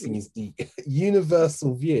in racing is the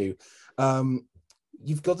universal view.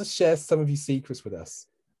 You've got to share some of your secrets with us.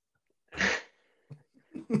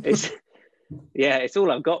 It's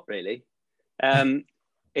all I've got, really. Imagine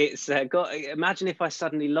if I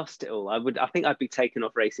suddenly lost it all. I think I'd be taken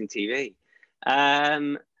off racing TV.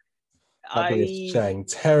 That'd be a shame,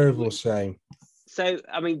 terrible shame. So,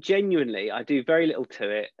 I mean, genuinely, I do very little to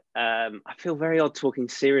it. I feel very odd talking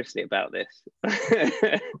seriously about this.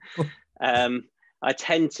 I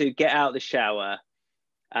tend to get out of the shower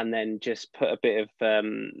and then just put a bit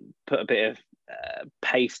of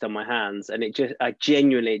paste on my hands, and it just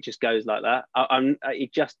goes like that.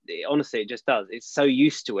 Honestly, it just does. It's so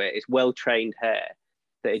used to it. It's well trained hair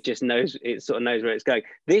that it sort of knows where it's going.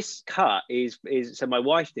 This cut is so my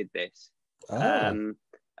wife did this.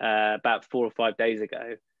 about 4 or 5 days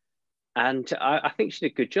ago, and I think she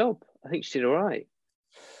did a good job. I think she did all right.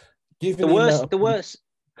 Given The worst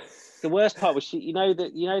part was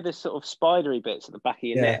the sort of spidery bits at the back of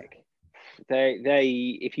your neck.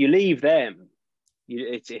 They if you leave them,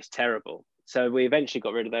 it's terrible. So we eventually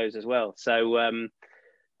got rid of those as well. So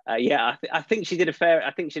I think she did a fair. I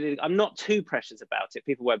think she did. I'm not too precious about it.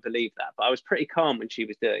 People won't believe that, but I was pretty calm when she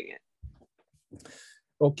was doing it.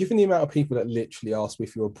 Well, given the amount of people that literally asked me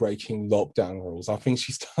if you were breaking lockdown rules, I think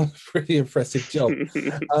she's done a pretty impressive job.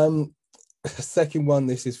 Second one,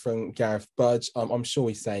 this is from Gareth Budge. I'm sure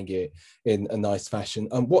he's saying it in a nice fashion.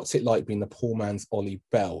 What's it like being the poor man's Ollie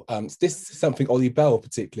Bell? This is something Ollie Bell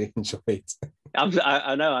particularly enjoyed.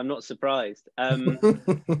 I know. I'm not surprised.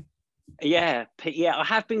 Yeah. I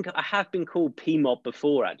have been called P-Mob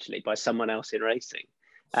before, actually, by someone else in racing.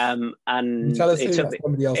 And Can you tell us who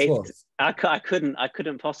somebody else was? I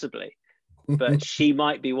couldn't possibly, but she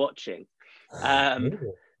might be watching. I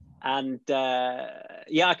can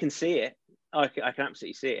see it. I can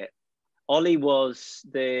absolutely see it. Ollie was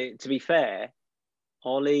to be fair,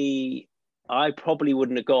 Ollie, I probably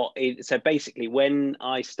wouldn't have got it. So basically, when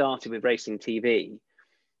I started with Racing TV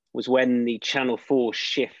was when the Channel 4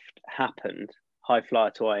 shift happened, High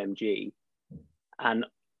Flyer to IMG. And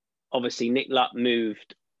obviously Nick Lutt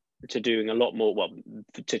moved to doing a lot more,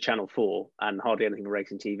 to Channel 4 and hardly anything for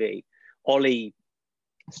Racing TV. Ollie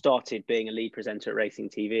started being a lead presenter at Racing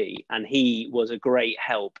TV, and he was a great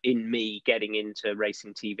help in me getting into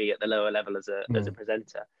Racing TV at the lower level as a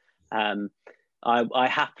presenter. I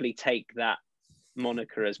happily take that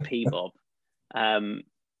moniker as P-Bob, and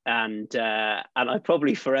I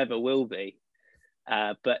probably forever will be.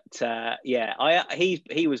 He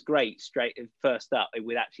was great straight first up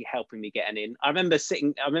with actually helping me getting in. I remember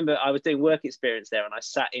I was doing work experience there, and I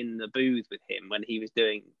sat in the booth with him when he was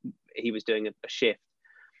doing a shift.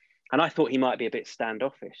 And I thought he might be a bit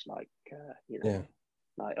standoffish, like,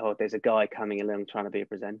 like, oh, there's a guy coming along trying to be a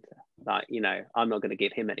presenter. Like, I'm not going to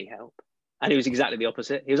give him any help. And he was exactly the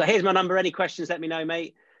opposite. He was like, here's my number. Any questions, let me know,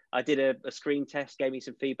 mate. I did a screen test, gave me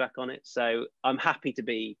some feedback on it. So I'm happy to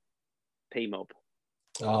be P-Mob.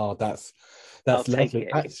 Oh, that's lovely.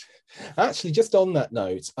 Actually, just on that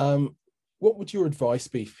note, what would your advice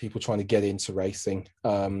be for people trying to get into racing,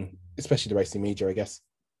 especially the racing media, I guess?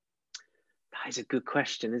 That is a good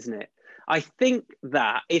question, isn't it? I think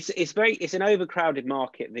that it's an overcrowded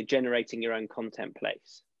market, the generating your own content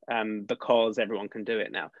place, because everyone can do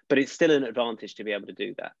it now. But it's still an advantage to be able to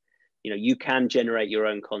do that. You can generate your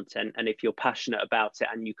own content, and if you're passionate about it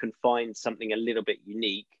and you can find something a little bit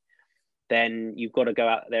unique, then you've got to go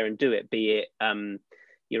out there and do it. Be it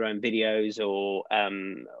your own videos or a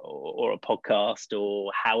podcast,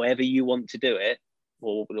 or however you want to do it,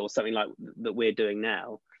 or something like that we're doing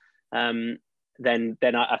now. Then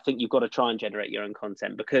I think you've got to try and generate your own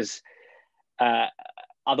content, because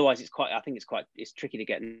otherwise it's tricky to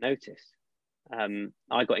get noticed.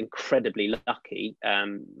 I got incredibly lucky,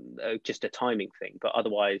 just a timing thing, but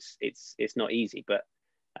otherwise it's not easy. But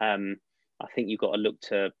I think you've got to look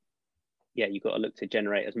to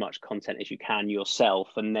generate as much content as you can yourself,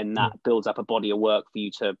 and then that builds up a body of work for you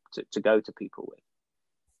to go to people with.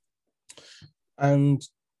 And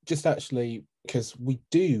just actually, because we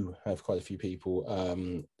do have quite a few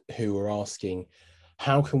people who are asking,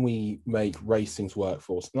 how can we make racing's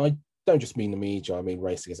workforce? And I don't just mean the media, I mean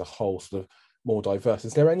racing as a whole, sort of more diverse.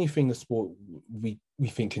 Is there anything the sport we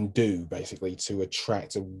think can do basically to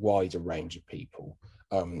attract a wider range of people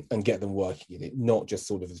and get them working in it, not just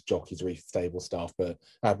sort of as jockeys or stable staff, but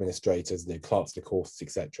administrators, clerks to courses,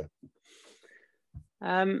 etc.?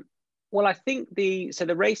 Well, I think the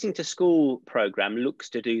Racing to School program looks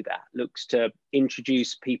to do that, looks to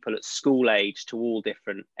introduce people at school age to all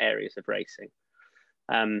different areas of racing.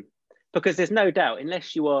 Because there's no doubt,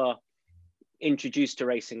 unless you are introduced to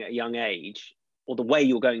racing at a young age, or the way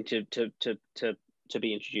you're going to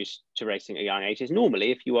be introduced to racing at a young age is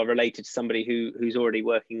normally if you are related to somebody who's already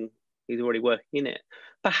working in it.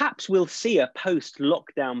 Perhaps we'll see a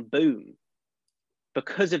post-lockdown boom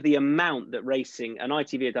because of the amount that racing, and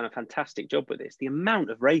ITV have done a fantastic job with this, the amount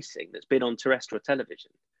of racing that's been on terrestrial television.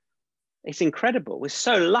 It's incredible. We're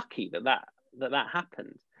so lucky that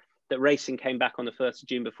happened, that racing came back on the 1st of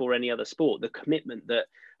June before any other sport. The commitment that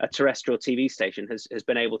a terrestrial TV station has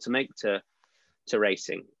been able to make to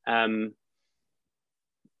racing.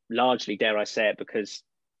 Largely, dare I say it, because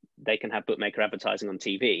they can have bookmaker advertising on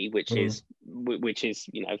TV, which is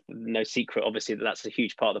no secret, obviously, that's a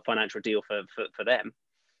huge part of the financial deal for them.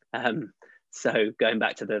 So going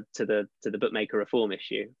back to the bookmaker reform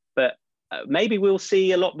issue, but maybe we'll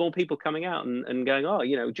see a lot more people coming out and going, oh,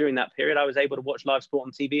 you know, during that period, I was able to watch live sport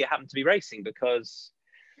on TV. It happened to be racing because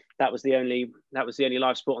that was the only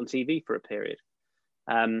live sport on TV for a period.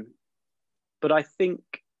 But I think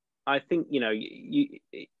you know,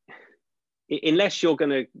 unless you're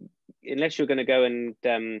going to go and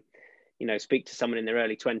you know, speak to someone in their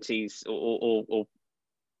early 20s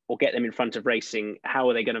or get them in front of racing, how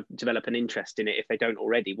are they going to develop an interest in it if they don't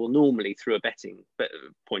already? Well, normally through a betting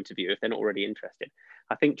point of view, if they're not already interested.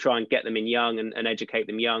 I think try and get them in young and educate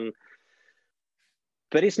them young.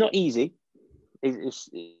 But it's not easy. It's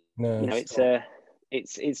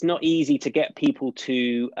not easy to get people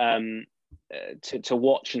to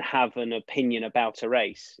watch and have an opinion about a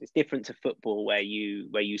race. It's different to football where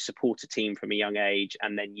you support a team from a young age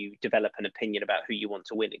and then you develop an opinion about who you want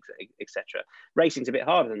to win, etc. Racing's a bit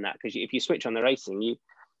harder than that because if you switch on the racing,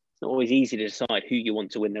 it's not always easy to decide who you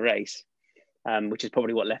want to win the race, which is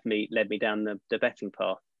probably what led me down the betting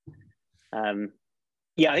path.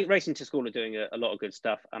 Yeah, I think Racing to School are doing a lot of good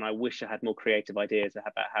stuff, and I wish I had more creative ideas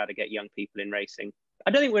about how to get young people in racing.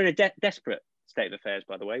 I don't think we're in a desperate state of affairs,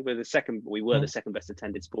 by the way. We were the second best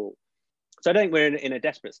attended sport, so I don't think we're in a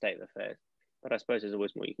desperate state of affairs. But I suppose there's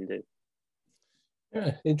always more you can do.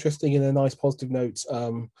 Yeah, interesting, and a nice positive note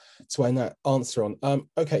to end that answer on.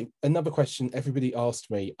 Okay, another question everybody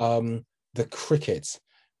asked me: the cricket.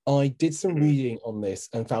 I did some reading on this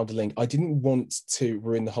and found a link. I didn't want to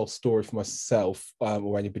ruin the whole story for myself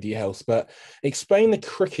or anybody else, but explain the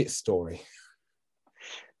cricket story.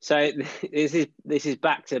 So this is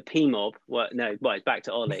back to PMOB. It's back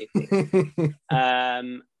to Ollie. I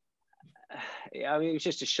mean, it was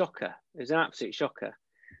just a shocker. It was an absolute shocker.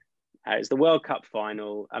 It's the World Cup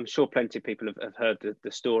final. I'm sure plenty of people have heard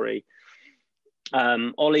the story.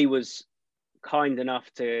 Ollie was kind enough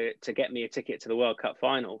to get me a ticket to the World Cup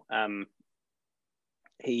final.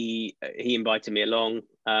 He invited me along.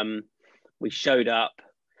 We showed up.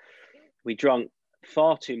 We drank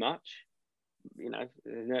far too much. You know,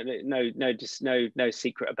 no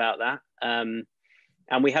secret about that.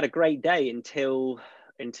 And we had a great day until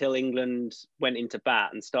England went into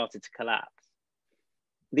bat and started to collapse.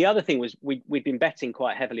 The other thing was we'd been betting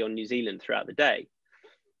quite heavily on New Zealand throughout the day.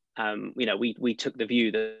 You know, we took the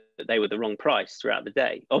view that they were the wrong price throughout the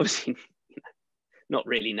day. Obviously, not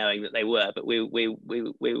really knowing that they were, but we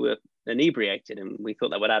were inebriated and we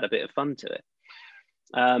thought that would add a bit of fun to it.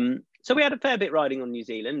 So we had a fair bit riding on New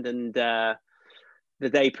Zealand, and the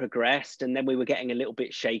day progressed, and then we were getting a little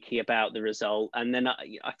bit shaky about the result. And then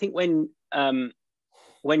I think when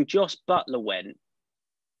Jos Buttler went,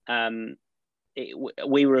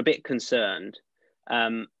 we were a bit concerned.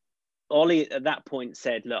 Ollie at that point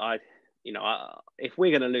said, look, if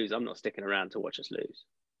we're going to lose, I'm not sticking around to watch us lose.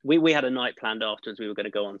 We had a night planned afterwards. We were going to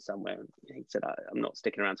go on somewhere. And he said, I'm not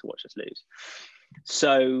sticking around to watch us lose.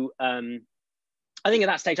 So I think at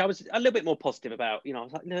that stage, I was a little bit more positive about, I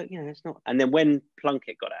was like, no, it's not. And then when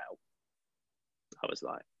Plunkett got out, I was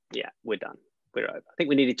like, yeah, we're done. We're over. I think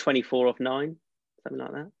we needed 24 off 9, something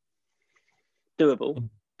like that. Doable.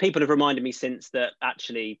 People have reminded me since that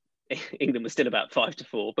actually England was still about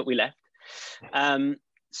 5-4, but we left.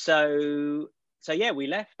 So yeah, we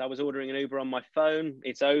left. I was ordering an Uber on my phone.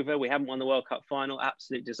 It's over. We haven't won the World Cup final.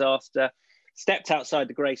 Absolute disaster. Stepped outside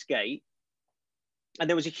the Grace Gate, and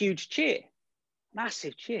there was a huge cheer,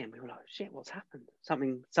 massive cheer. And we were like, shit, what's happened?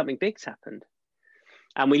 Something big's happened.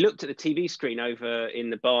 And we looked at the TV screen over in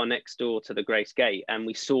the bar next door to the Grace Gate, and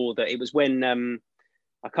we saw that it was when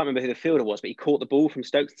I can't remember who the fielder was, but he caught the ball from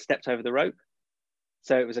Stokes and stepped over the rope.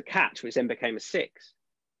 So it was a catch, which then became a 6.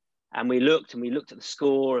 And we looked at the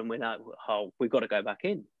score, and we're like, oh, we've got to go back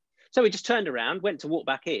in. So we just turned around, went to walk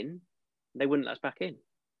back in. They wouldn't let us back in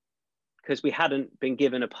because we hadn't been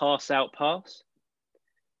given a pass-out pass.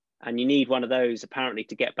 And you need one of those apparently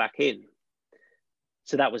to get back in.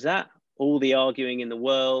 So that was that. All the arguing in the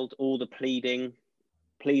world, all the pleading,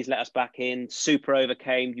 please let us back in. Super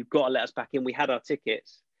overcame, you've got to let us back in. We had our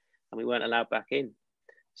tickets and we weren't allowed back in.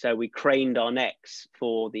 So we craned our necks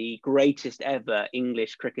for the greatest ever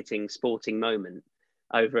English cricketing sporting moment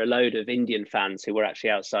over a load of Indian fans who were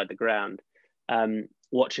actually outside the ground,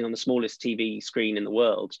 watching on the smallest TV screen in the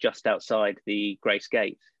world, just outside the Grace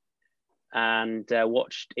Gate, and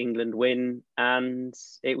watched England win. And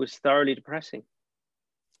it was thoroughly depressing.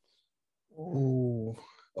 Oh,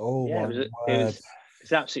 yeah, it was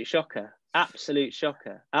an absolute shocker. Absolute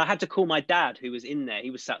shocker. I had to call my dad, who was in there.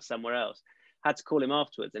 He was sat somewhere else. Had to call him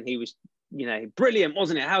afterwards, and he was, brilliant,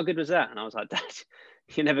 wasn't it? How good was that? And I was like, Dad,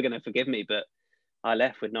 you're never going to forgive me, but I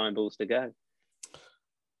left with 9 balls to go.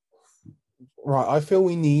 Right, I feel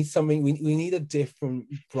we need something. We need a different,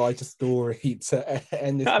 brighter story to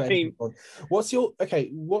end this. I mean, on. What's your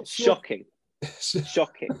shocking,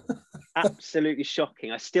 shocking, absolutely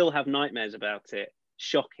shocking. I still have nightmares about it.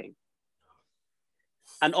 Shocking.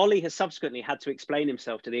 And Ollie has subsequently had to explain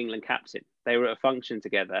himself to the England captain. They were at a function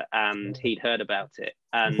together, and he'd heard about it.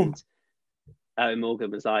 And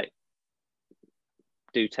Morgan was like,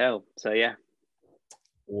 "Do tell." So yeah.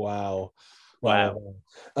 Wow. Wow.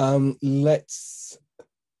 Let's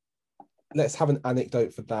have an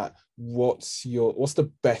anecdote for that. What's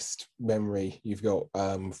the best memory you've got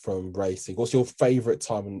from racing? What's your favourite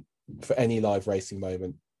time for any live racing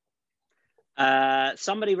moment?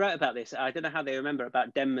 Somebody wrote about this. I don't know how they remember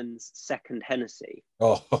about Denman's second Hennessy.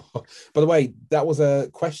 Oh, by the way, that was a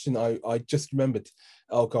question I just remembered.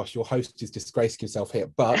 Oh gosh, your host is disgracing himself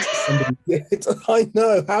here, but somebody did. I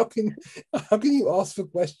know. How can you ask for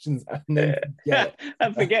questions and then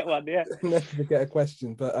forget one? Yeah, never forget a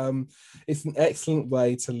question. But it's an excellent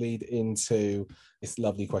way to lead into this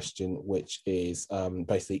lovely question, which is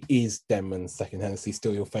basically, is Denman's second Hennessy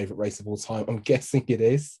still your favourite race of all time? I'm guessing it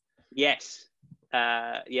is. Yes.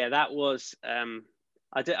 Yeah, that was.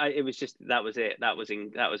 It was just that was it. That was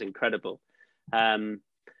incredible.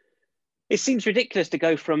 It seems ridiculous to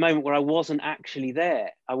go for a moment where I wasn't actually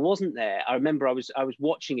there. I wasn't there. I remember I was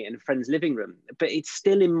watching it in a friend's living room, but it's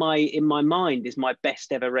still in my mind is my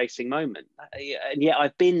best ever racing moment. And yet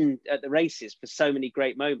I've been at the races for so many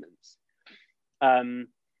great moments.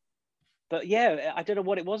 But yeah, I don't know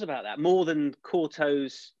what it was about that more than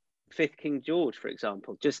Courtaulds' fifth King George, for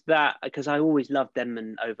example. Just that, because I always loved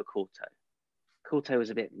Denman over Courtauld. Courtauld was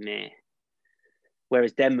a bit meh,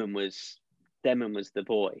 whereas Denman was the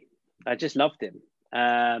boy. I just loved him.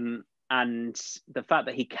 And the fact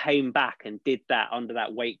that he came back and did that under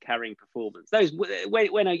that weight carrying performance,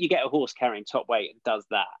 when you get a horse carrying top weight and does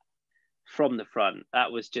that from the front,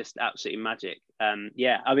 that was just absolutely magic.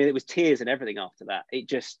 Yeah, I mean, it was tears and everything after that. It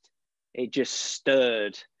just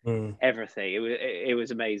stirred everything. It was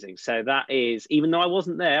amazing. So that is, even though I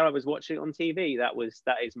wasn't there, I was watching it on TV. That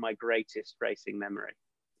is my greatest racing memory.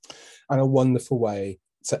 And a wonderful way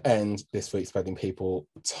to end this week's Bedding People.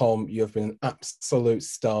 Tom, you have been an absolute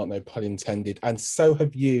star, no pun intended, and so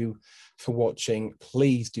have you for watching.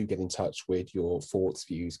 Please do get in touch with your thoughts,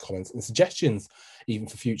 views, comments and suggestions, even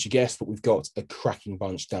for future guests, but we've got a cracking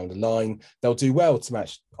bunch down the line. They'll do well to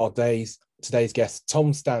match today's guest,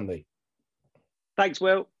 Tom Stanley. Thanks,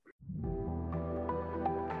 Will.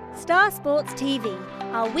 Star Sports TV,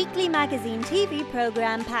 our weekly magazine TV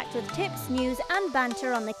programme packed with tips, news and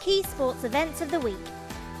banter on the key sports events of the week.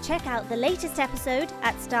 Check out the latest episode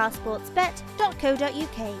at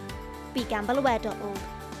starsportsbet.co.uk. BeGambleAware.org.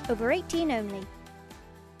 Over 18 only.